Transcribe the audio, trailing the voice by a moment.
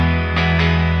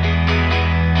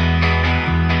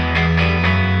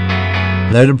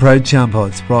Loud and Proud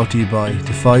Champods brought to you by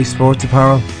Defy Sports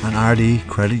Apparel and RD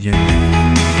Credit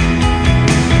Union.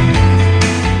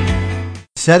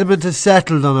 Sediment has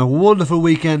settled on a wonderful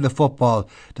weekend of football.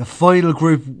 The final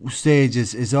group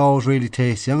stages is always really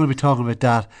tasty. I'm going to be talking about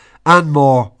that and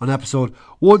more on episode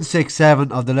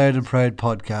 167 of the Loud and Proud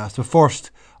podcast. But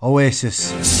first, Oasis.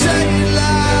 Say it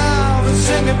loud and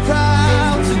sing it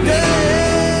proud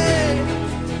today.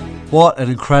 What an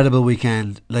incredible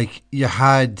weekend. Like, you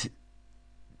had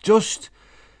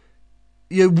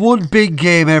one big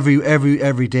game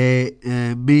every day.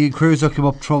 Me and Cruiser came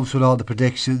up trumps with all the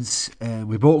predictions.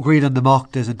 We both agreed on the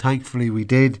mock days, and thankfully we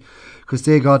did, because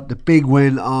they got the big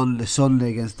win on the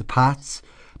Sunday against the Pats.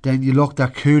 Then you looked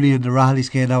at Cooley and the Rallies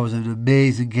game. That was an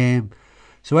amazing game.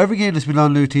 So every game that's been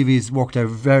on New TV has worked out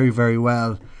very, very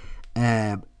well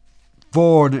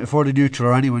for the neutral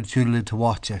or anyone tuning in to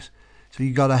watch it. So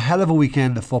you got a hell of a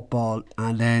weekend of football,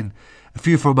 and then a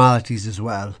few formalities as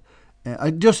well.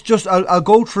 I'll go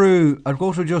through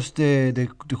just the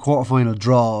quarterfinal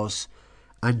draws,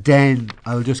 and then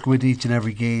I'll just go into each and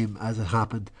every game as it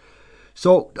happened.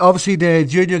 So obviously the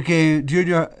junior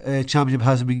championship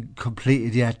hasn't been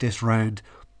completed yet this round.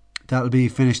 That'll be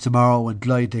finished tomorrow when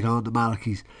Glyde take on the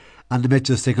Malachis and the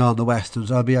Mitchells take on the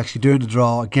Westerns. I'll be actually doing the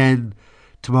draw again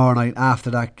tomorrow night after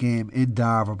that game in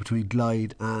Darver between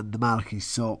Glyde and the Malachis.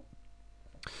 So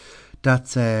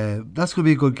that's going to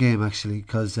be a good game actually,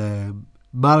 because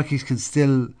Malachis can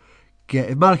still get,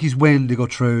 if Malachis win they go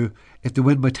through. If they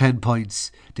win by 10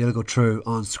 points they'll go through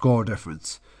on score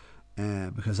difference,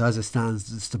 because as it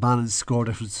stands Stabanon's score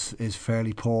difference is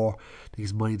fairly poor. I think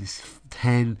it's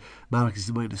 -10, Malachis is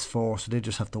 -4, so they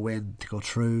just have to win to go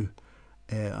through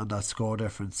on that score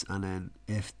difference. And then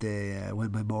if they win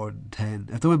by more than 10,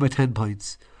 if they win by 10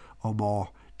 points or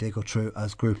more, they go through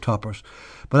as group toppers.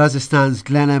 But as it stands,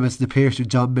 Glen Emmets, the Pearson,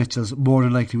 John Mitchells more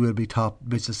than likely will be top.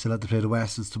 Mitchells still have to play the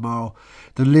Westerns tomorrow.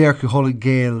 The Lerk, Hull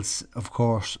Gales, of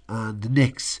course, and the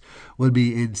Knicks will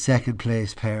be in second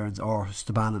place pairings, or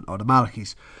Stabanon or the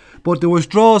Malachis. But there was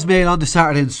draws made on the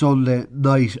Saturday and Sunday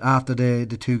night after the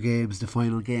two games, the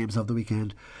final games of the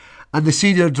weekend. And the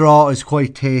senior draw is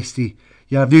quite tasty.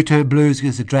 You have Newtown Blues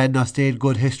against the Dreadnoughts. They had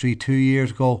good history 2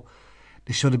 years ago.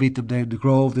 They should have beat them down the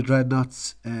Grove, the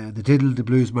Dreadnoughts. They didn't. The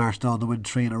Blues marched on to win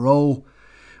 3 in a row.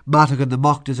 Mattock and the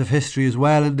Mockers of history as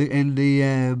well in the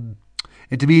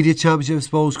intermediate championship. I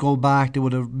suppose going back, they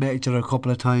would have met each other a couple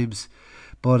of times.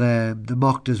 But the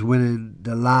Mockers winning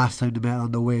the last time they met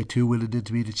on the way to winning the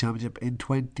intermediate championship in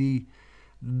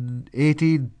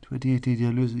 2018.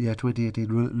 2018,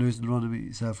 losing the run of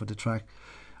myself at the track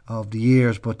of the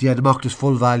years. But yeah, the Mockers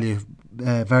full value,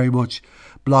 very much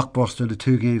blockbuster in the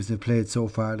 2 games they've played so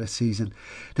far this season.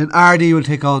 Then RD will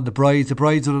take on the Brides. The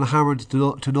Brides on a hammer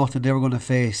to nothing. They were going to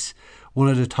face one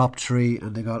of the top 3,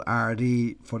 and they got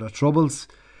RD for their troubles.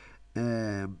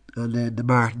 And then the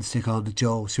Martins take on the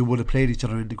Joes, who would have played each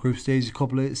other in the group stage a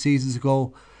couple of seasons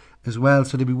ago as well,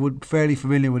 so they'd be fairly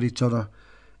familiar with each other.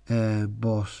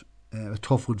 But a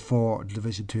tough one for the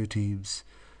Division 2 teams.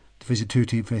 Division 2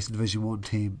 team facing Division 1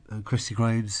 team, and Christy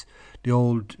Grimes, the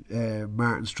old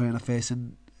Martins trainer,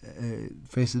 facing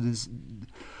his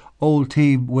old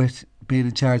team with being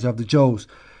in charge of the Joes.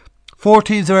 4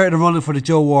 teams are out of the running for the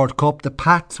Joe Ward Cup. The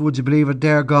Pats, would you believe it,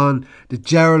 they're gone. The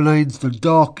Geraldines, the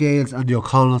Dock Gales and the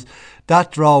O'Connells.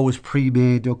 That draw was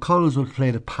pre-made. The O'Connells will play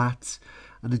the Pats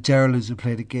and the Geraldines will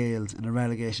play the Gales in the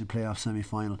relegation playoff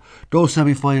semi-final. Those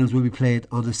semi-finals will be played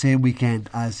on the same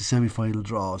weekend as the semi-final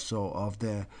draws, so of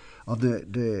the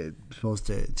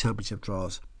championship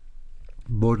draws.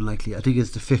 More than likely, I think it's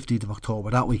the 15th of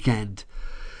October, that weekend.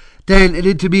 Then in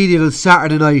intermediate on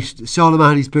Saturday night, Sean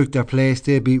O'Mahony's booked their place.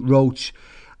 They beat Roach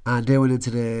and they went into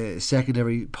the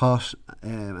secondary pot,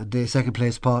 and the second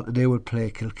place pot, and they would play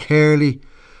Kilkerley.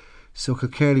 So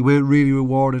Kilkerley went really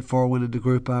rewarded for winning the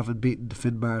group, having beaten the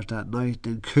Finbars that night.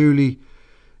 Then Cooley,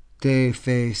 they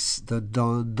face the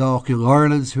Dundalk Young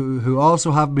Irelands, who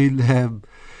also have been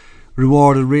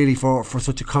rewarded really for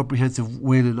such a comprehensive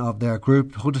winning of their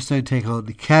group. Hunterstown take on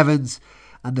the Kevins,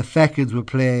 and the Feckins will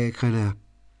play kind of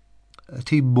a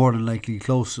team more than likely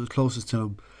closest to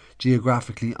them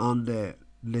geographically on the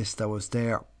list that was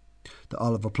there, the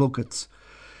Oliver Plunkett's.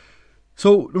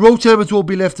 So the Roach Emmets won't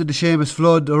be lifting the Seamus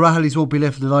Flood. The O'Reillys won't be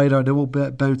lifting it either. They won't be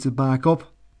bouncing back up.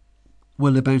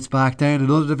 Will they bounce back down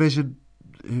another division?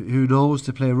 Who knows?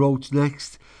 To play Roach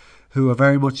next, who are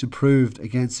very much improved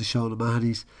against the Sean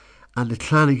O'Mahony's. And the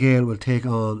Clonagale will take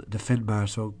on the Finbar.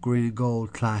 So green and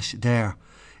gold clash there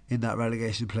in that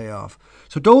relegation playoff.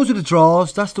 So those are the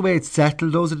draws. That's the way it's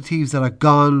settled. Those are the teams that are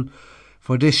gone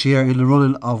for this year in the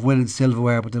running of winning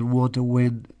silverware, but they'll want to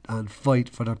win and fight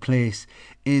for their place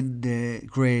in the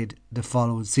grade the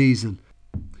following season.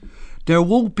 There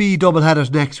won't be double headers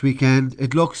next weekend.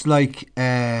 It looks like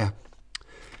the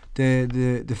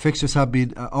fixtures have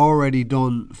been already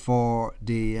done for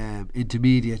the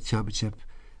intermediate championship.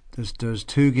 There's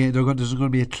 2 games. There's going to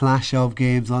be a clash of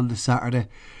games on the Saturday.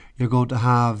 You're going to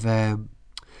have the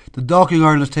Docking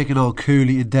Ireland taking on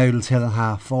Cooley in Dowdall's Hill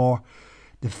at 4:30.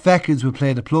 The Feckins will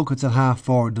play the Plunkets at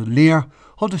 4:30 in Dunleer.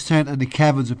 Hunterstown and the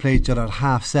Kevins will play each other at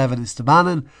 7:30 in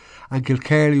Stabannon, and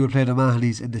Kilkerley will play the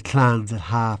Mahonys in the Clans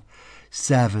at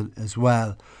 7:30 as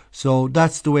well. So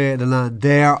that's the way of the land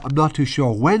there. I'm not too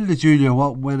sure when the junior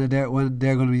when they're going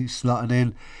to be slotted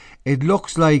in. It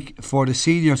looks like for the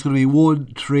senior it's going to be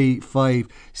 1, 3, 5,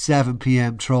 7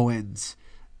 p.m. throw-ins.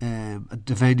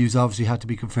 The venues obviously had to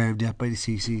be confirmed yet by the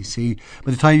CCC.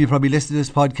 By the time you probably listen to this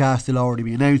podcast, it'll already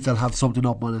be announced. I'll have something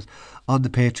up on it on the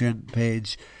Patreon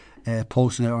page,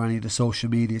 posting it on any of the social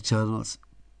media channels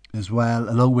as well,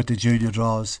 along with the junior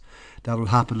draws that will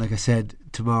happen, like I said,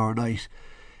 tomorrow night.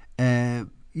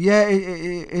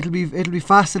 It'll be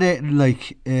fascinating,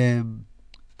 like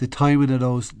the timing of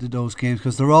those games,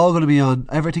 because they're all going to be on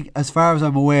everything. As far as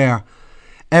I'm aware,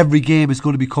 every game is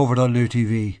going to be covered on New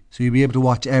TV, so you'll be able to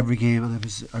watch every game, and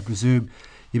I presume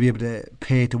you'll be able to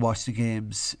pay to watch the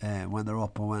games when they're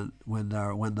up or when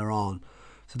they're on.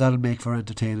 So that'll make for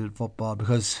entertaining football,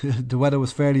 because the weather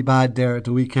was fairly bad there at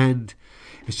the weekend.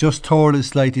 It's just turning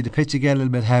slightly. The pitch will get a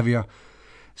little bit heavier,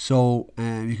 so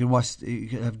you can watch.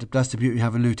 That's the beauty of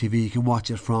having New TV. You can watch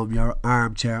it from your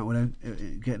armchair without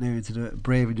getting out into the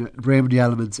braving the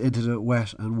elements, into the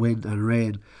wet and wind and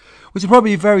rain, which is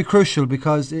probably very crucial,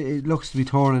 because it looks to be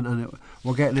turning, and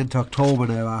we're getting into October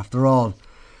now after all.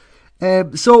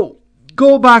 So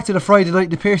go back to the Friday night.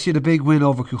 The Piercy had a big win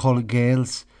over Cuchulainn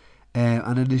Gales,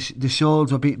 and then the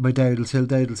Shawns were beaten by Dowdall's Hill.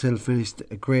 Dowdall's Hill finished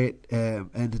a great end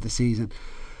of the season,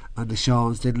 and the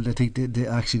Shawns didn't. I think they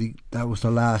actually, that was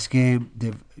their last game.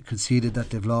 They've conceded that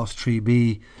they've lost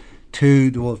 3B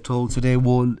to the Wolf Tones, so they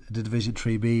won the Division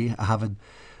 3B, having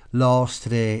lost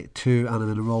today to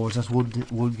Annabelle Rovers. That's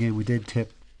one game we did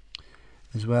tip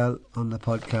as well on the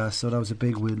podcast, so that was a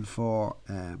big win for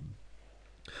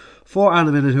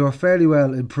Annabelle, who are fairly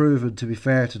well improving, to be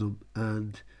fair to them,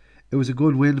 and it was a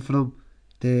good win for them.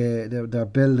 They're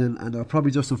building, and they're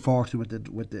probably just unfortunate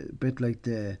with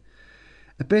the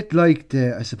a bit like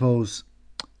the I suppose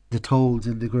the Toads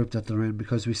in the group that they're in,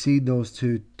 because we've seen those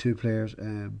two players,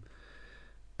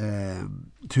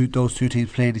 those two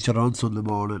teams playing each other on Sunday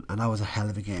morning, and that was a hell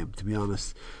of a game, to be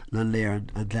honest. Lanlear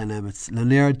and Glen Emmets.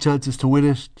 Lanlear had chances to win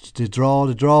it, the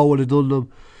draw would have done them,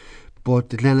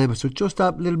 but the Glen Emmets were just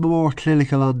that little more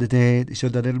clinical on the day. They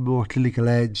showed that little more clinical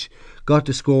edge, got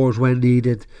the scores when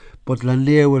needed, but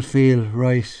Lanlear would feel,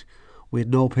 right, we had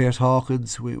no Pierce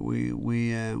Hawkins, we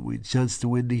had a chance to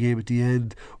win the game at the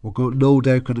end. We're no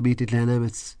doubt going to meet the Glen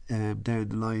Emmets down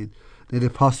the line. They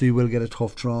possibly will get a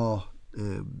tough draw.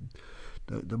 They're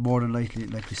more than likely,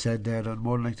 like we said there, they're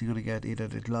more than likely going to get either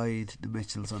the Glyde, the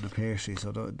Mitchells, or the Piercy,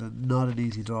 so they're not an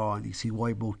easy draw, and you see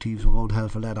why both teams were going hell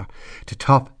for leather to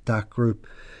top that group.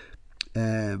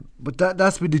 But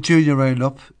that's been the junior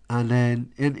round-up, and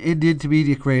then in the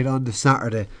intermediate grade on the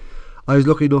Saturday, I was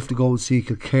lucky enough to go and see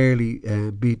Kilkerley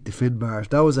beat the Finbars.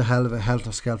 That was a hell of a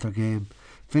helter-skelter game.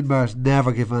 Finbars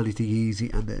never give anything easy,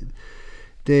 and then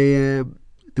they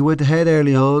went ahead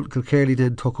early on. Kilkerley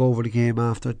then took over the game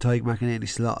after Tyke McEnany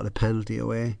slotted a penalty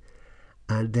away,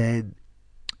 and then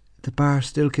the Bars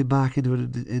still came back into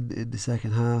it in the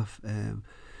second half.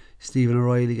 Stephen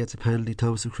O'Reilly gets a penalty,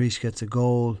 Thomas O'Creesh gets a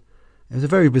goal. It was a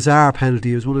very bizarre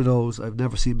penalty. It was one of those I've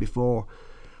never seen before.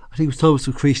 I think it was Thomas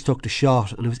O'Creesh took the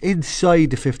shot, and it was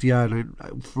inside the 50-yard line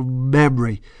from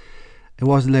memory. It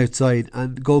wasn't outside,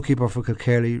 and the goalkeeper for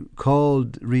Kilkerley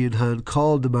called Rian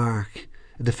called the mark,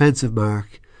 a defensive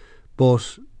mark,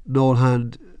 but Noel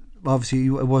Hand, obviously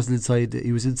it wasn't inside.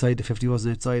 He was inside the 50,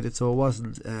 wasn't outside it, so it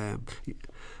wasn't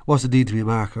need to be a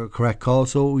mark or a correct call.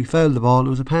 So we fouled the ball. It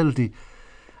was a penalty,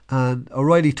 and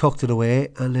O'Reilly tucked it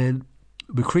away, and then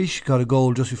McCreesh got a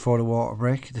goal just before the water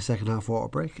break, the second half water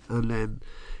break, and then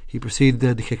he proceeded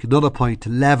then to kick another point to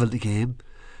level the game.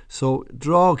 So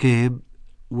draw game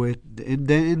with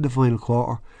in the final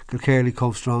quarter. Kilkerley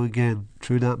come strong again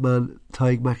through that man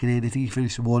Tyke McEnany. I think he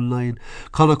finished in 1-9.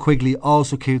 Conor Quigley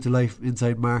also came to life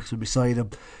inside marksman beside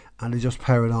him, and they just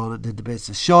powered on and did the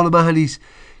business. Sean O'Mahony's,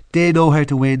 they know how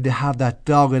to win. They have that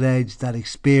dogged edge, that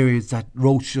experience that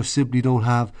Roach just simply don't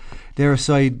have. They're a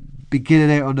side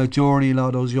beginning out on their journey. A lot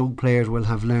of those young players will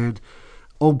have learned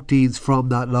umpteens from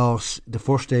that loss, the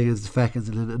first day against the Feckins,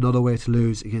 and then another way to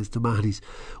lose against the Mahonys.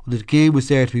 When the game was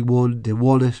there to be won, they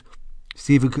won it.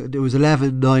 It was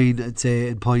 11-9, I'd say,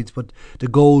 in points, but the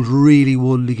goals really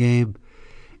won the game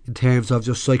in terms of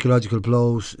just psychological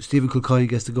blows. Stephen Kilcoyne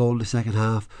gets the goal in the second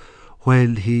half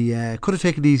when he could have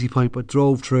taken an easy point, but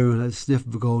drove through and had a sniff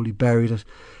of a goal. He buried it.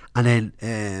 And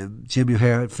then Jimmy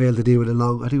O'Hare failed to deal with it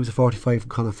long. I think it was a 45 from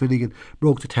Conor Finnegan.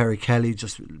 Broke to Terry Kelly,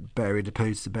 just buried the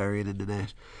pounce to bury it in the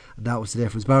net. And that was the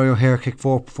difference. Barry O'Hare kicked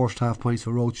 4 first half points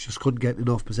for Roach. Just couldn't get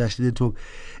enough possession into him.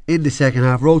 In the second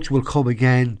half, Roach will come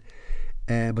again.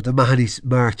 But the Mahonys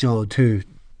march on too.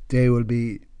 They will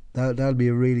be... That'll be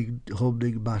a really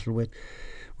humbling battle with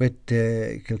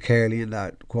Kilkerley in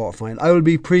that quarter final. I will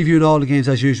be previewing all the games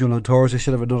as usual on Thursday. I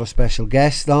should have another special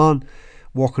guest on,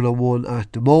 working on one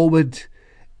at the moment.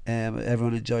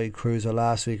 Everyone enjoyed Cruiser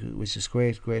last week, which is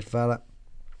great fella.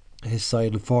 His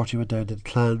side unfortunately went down to the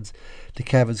Clans. The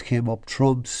Kevins came up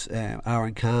trumps.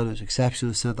 Aaron Cann was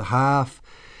exceptional centre half.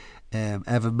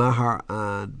 Evan Maher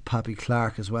and Pappy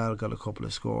Clark as well got a couple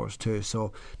of scores too.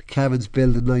 So the Kevins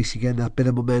building nice again. That bit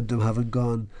of momentum, having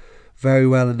gone very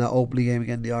well in that opening game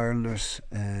against the Islanders,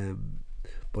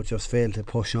 but just failed to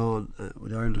push on.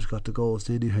 The Islanders got the goals.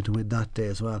 They knew how to win that day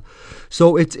as well.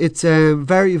 So it's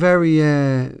very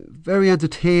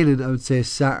entertaining, I would say,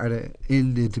 Saturday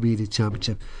in the Intermediate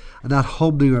Championship, and that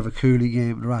humbling of a Cooley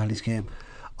game, the Rathleys game.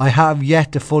 I have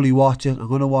yet to fully watch it. I'm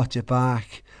going to watch it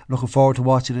back. Looking forward to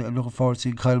watching it. I'm looking forward to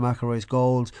seeing Kyle McElroy's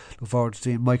goals. Looking forward to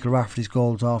seeing Michael Rafferty's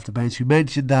goals off the bench. We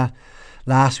mentioned that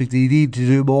last week that he needed to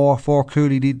do more for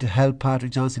Cooley. He needed to help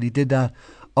Patrick Johnson. He did that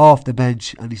off the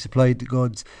bench, and he supplied the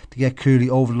goods to get Cooley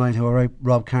over the line, who are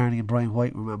Rob Kearney and Brian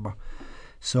White, remember.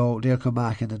 So they'll come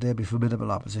back and they'll be formidable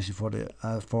opposition for the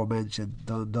aforementioned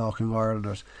Dundalk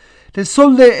Islanders. Then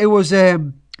Sunday it was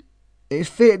the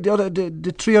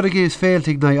three other games failed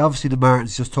to ignite. Obviously the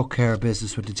Martins just took care of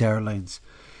business with the Geraldines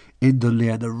in Dudley,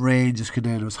 and the rain just came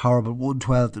down. It was horrible.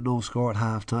 1-12 to no score at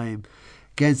half time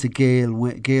against a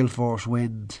gale force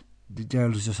wind. The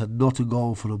Geraldines just had nothing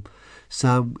going for them.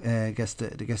 Sam gets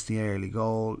the early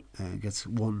goal, gets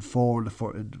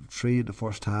 1-4 and 3 in the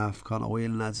first half. Conor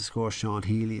Whelan adds a score. Sean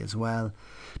Healy as well.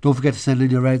 Don't forget to send in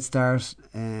your Red Stars.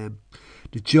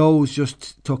 The Joes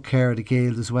just took care of the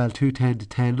Gales as well, 2-10 to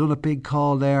 10. Not a big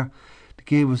call there. The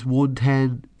game was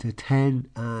 1-10 to 10,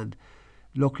 and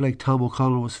looked like Tom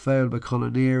O'Connell was fouled by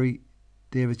Conor Neary.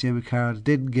 David J. McCarroll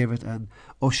didn't give it, and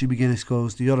Oisin McGuinness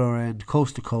goes the other end,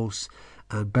 coast to coast,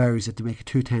 and buries it to make it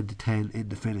 2-10 to 10 in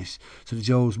the finish. So the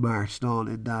Joes marched on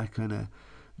in that kind of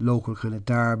local kind of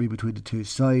derby between the two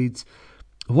sides.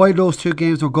 While those two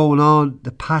games were going on,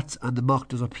 the Pats and the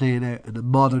Mocktas are playing out in a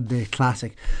modern day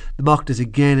classic. The Mocktas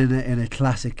again in a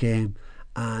classic game,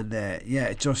 and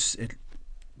it's just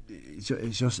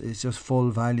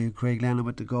full value. Craig Lennon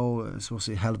with the goal. It's supposed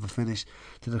to be a hell of a finish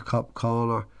to the cup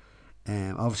corner.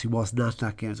 Obviously wasn't at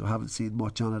that game, so I haven't seen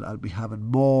much on it. I'll be having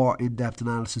more in-depth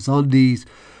analysis on these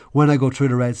when I go through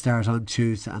the Red Stars on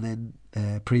Tuesday, and then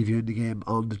previewing the game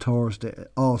on the Thursday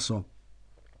also.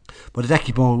 But the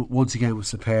Decky Bone once again was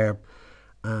superb,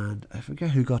 and I forget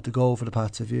who got the goal for the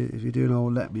Pats. If you do know,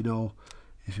 let me know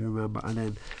if you remember. And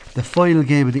then the final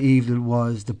game of the evening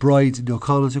was the Brides and the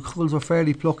O'Connells. The O'Connells were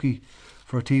fairly plucky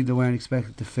for a team that weren't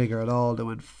expected to figure at all. They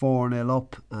went 4-0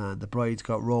 up, and the Brides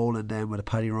got rolling then with a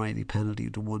Paddy Riley penalty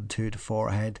to 1-2 to 4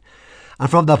 ahead. And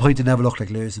from that point they never looked like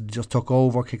losing. They just took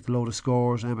over, kicked a load of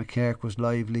scores. Emma Kirk was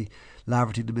lively.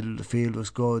 Laverty in the middle of the field was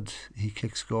good. He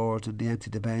kicked scores and they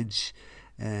emptied the bench.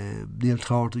 Neil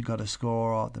Thornton got a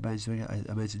score off the bench.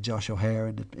 I mentioned Josh O'Hare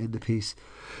in the piece.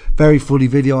 Very funny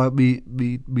video. Me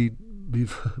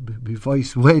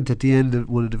voice went at the end of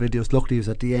one of the videos. Luckily it was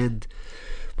at the end,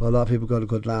 but a lot of people got a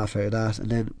good laugh out of that.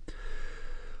 And then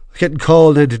getting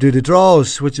called in to do the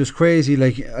draws, which was crazy.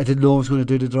 Like, I didn't know I was going to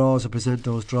do the draws and present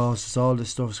those draws. So all this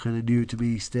stuff was kind of new to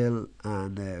me still,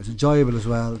 and it was enjoyable as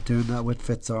well doing that with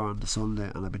Fitzer on the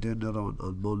Sunday, and I'll be doing another one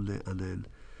on Monday. And then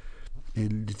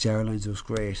in the Geraldines it was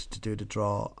great to do the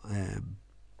draw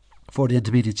for the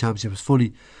Intermediate Championship. It was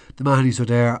funny, the Mahonys were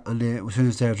there, and as soon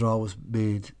as their draw was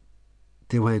made,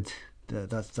 they went.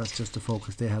 That's just the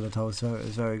focus they had. It was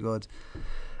very good.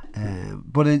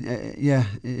 But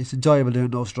it's enjoyable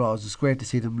doing those draws. It's great to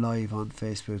see them live on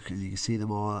Facebook, and you can see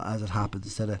them all as it happens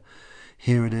instead of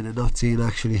hearing it and not seeing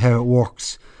actually how it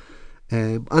works.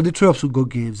 And they threw up some good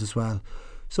games as well.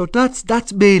 So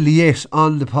that's mainly it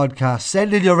on the podcast.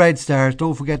 Send in your Red Stars.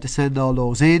 Don't forget to send all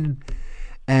those in.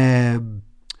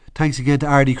 Thanks again to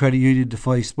RD Credit Union,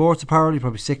 Defy Sports Apparel. You're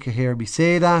probably sick of hearing me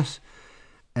say that.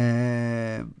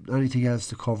 Anything else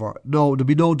to cover? No, there'll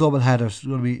be no double headers.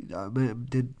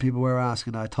 People were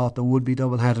asking. I thought there would be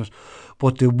double headers,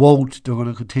 but they won't. They're going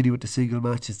to continue with the single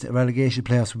matches. The relegation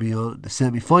playoffs will be on the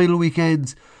semi-final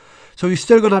weekends. So you're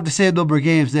still going to have the same number of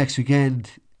games next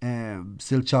weekend.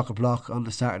 Still chock-a-block on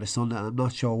the Saturday, Sunday, and I'm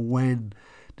not sure when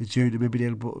the journey. Maybe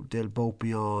they'll both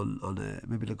be on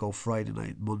maybe they'll go Friday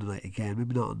night, Monday night again.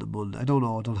 Maybe not on the Monday. I don't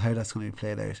know how that's going to be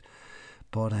played out.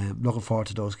 But looking forward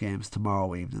to those games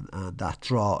tomorrow evening and that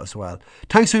draw as well.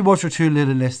 Thanks very much for tuning in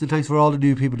and listening. Thanks for all the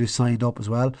new people who signed up as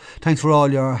well. Thanks for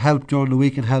all your help during the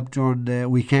week and help during the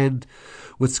weekend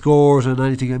with scores and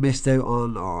anything I missed out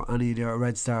on or any of your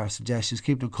Red Star suggestions.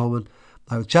 Keep them coming.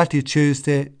 I will chat to you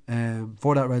Tuesday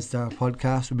for that Red Star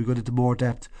podcast. We'll be going into more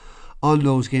depth on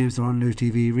those games that are on New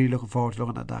TV. Really looking forward to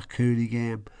looking at that Cooney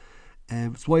game.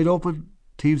 It's wide open.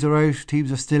 Teams are out.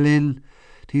 Teams are still in.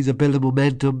 Teams are building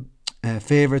momentum.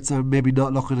 Favourites are maybe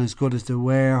not looking as good as they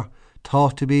were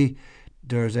thought to be.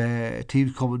 There's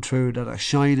teams coming through that are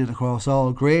shining across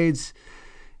all grades.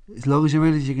 As long as you're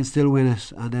in it, you can still win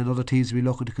it. And then other teams will be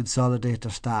looking to consolidate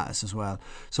their status as well.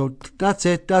 So that's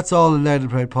it. That's all in Loud and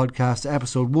Proud podcast,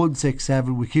 episode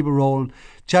 167. We keep it rolling.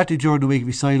 Chat to you during the week if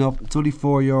you sign up. It's only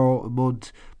 €4 a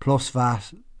month plus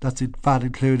VAT. That's VAT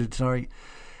included, sorry.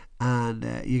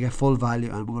 And you get full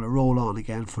value, and we're going to roll on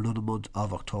again for another month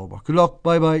of October. Good luck.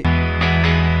 Bye bye.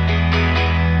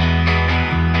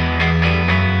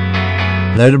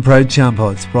 Loud and Proud Champ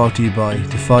Pods brought to you by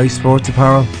Defy Sports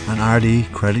Apparel and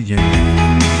RD Credit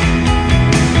Union.